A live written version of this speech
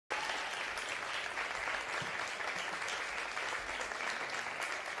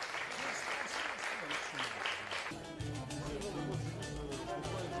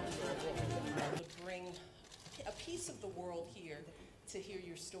to hear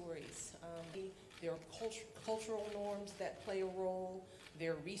your stories. There are cultural norms that play a role.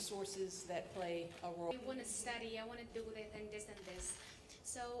 There are resources that play a role. I want to study, I want to do this and this and this.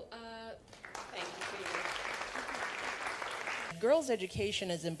 So, thank you. Girls' education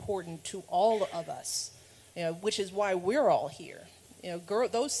is important to all of us, which is why we're all here.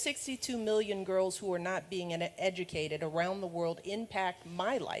 Those 62 million girls who are not being educated around the world impact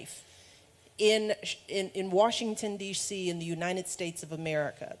my life in Washington, D.C., in the United States of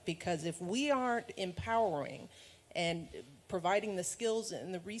America. Because if we aren't empowering and providing the skills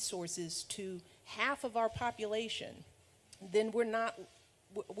and the resources to half of our population, then we're not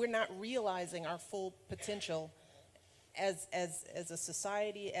realizing our full potential as a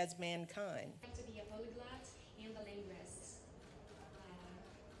society, as mankind. To be a polyglot and a linguist.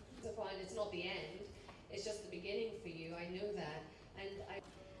 To find it's not the end, it's just the beginning for you. I know that, and I'm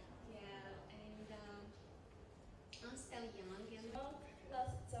still young.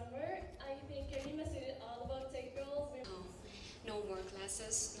 Last summer, I think you must it all about tech girls. No more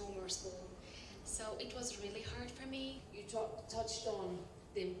classes, no more school. So it was really hard for me. you touched on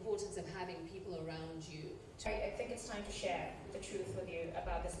the importance of having people around you. I think it's time to share the truth with you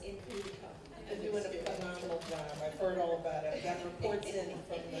about this income. You're doing a phenomenal job. I've heard all about it. That reports in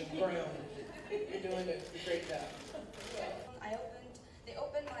from the ground. You're doing a great job. They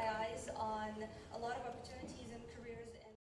opened my eyes on a lot of